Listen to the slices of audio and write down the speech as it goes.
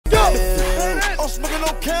smoking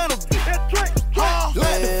on cannabis.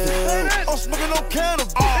 I'm smoking on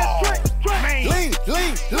cannabis.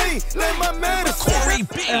 Lean, let my medicine.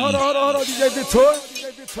 Hey, hold on, DJ Victoria.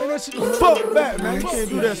 Bring that shit the fuck back, man. You can't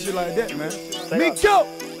do that shit like that, man. Migos.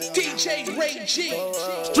 DJ Ray G.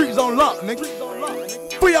 Streets on lock, nigga.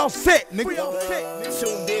 We all set, nigga.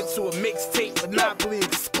 Tuned into a mixtape, Monopoly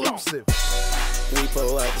exclusive. We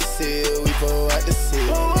pull out the seal, we pull out the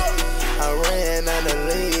seal. I ran out of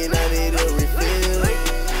lean, I need a refill.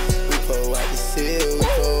 We pull out the seal, we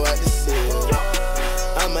pull out the seal.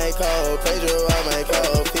 I might call Pedro, I might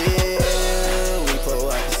call Phil. We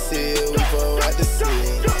pull out the seal, we pull out the seal.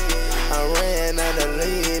 I ran out of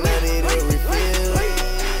lean, I need a refill.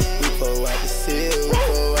 We pull out the seal, we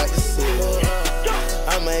pull out the seal.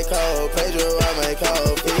 I might call Pedro, I might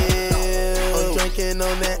call Phil. I'm drinking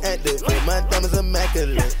on that active, my diamonds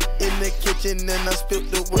immaculate. In the kitchen and I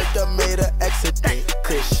spilled the work, I made an accident.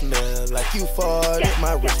 Kush smell like you farted,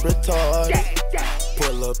 my wrist retarded.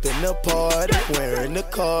 Pull up in the party, wearing the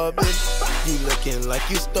carbon. You looking like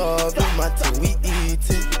you starving, my team we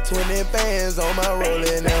eatin'. 20 bands on my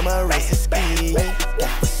rollin' and my wrist is skiing. Got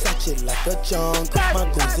Versace like a jungle, my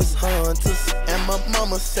goose is hunters. And my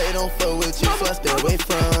mama say don't fuck with you, so I stay away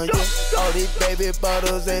from you. All these baby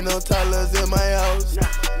bottles, ain't no toddlers in my house.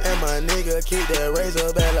 And my nigga keep that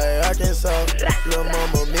razor back like Arkansas. Lil'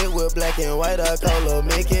 mama mix with black and white, I call her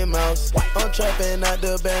Mickey Mouse. I'm trapping out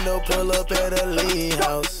the bando, pull up at a Lee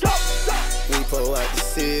house. We pull out the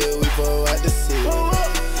seal, we pull out the seal.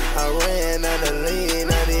 I ran out of lean,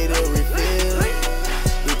 I need a refill.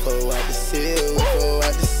 We pull out the seal, we pull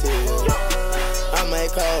out the seal. I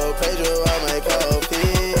might call Pedro, I might call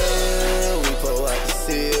Phil. We pull out the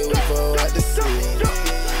seal, we pull out the seal.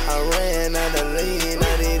 I ran out of lean, I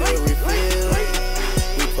need a refill.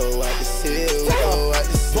 We pull out the seal, we pull out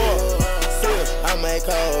the seal. I might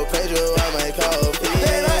call Pedro, I might call Phil.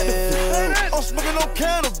 I'm smoking on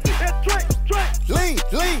cannabis.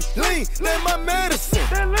 Lean, let my medicine.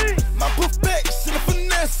 My perfection,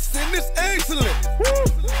 finesse, and it's excellent.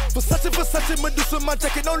 Versace, Medusa, my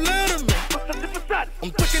jacket, don't let him in. I'm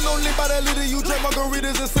drinking on lean by that little, you drink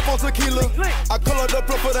margaritas and sip on tequila. I call up the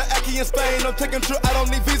plug for the Aki in Spain, I'm taking trip, I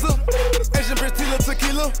don't need visa. Asian bitch,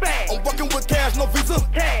 tequila. I'm walking with cash, no visa.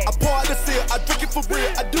 I pour out the seal, I drink it for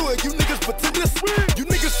real, I do it, you niggas pretenders. You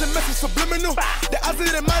niggas send message subliminal. The eyes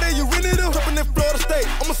of that matter, you really do. Trapping in Florida State,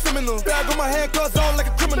 I'm a seminal. Bag on my head, cause on like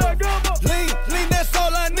a criminal. Lean, that's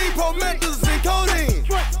all I need, promethazine, codeine.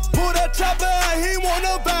 Pull that chopper out, he want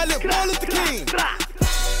no violent, Martin Luther King.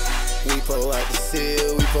 We pull out the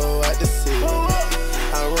seal, we pull out the seal.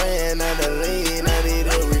 I ran out of lean, I need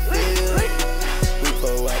a refill. We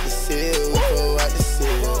pull out the seal, we pull out the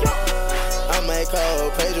seal. I might call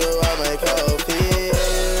Pedro, I might call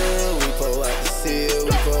Phil. We pull out the seal,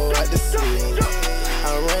 we pull out the seal. I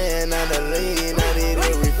ran out of lean, I need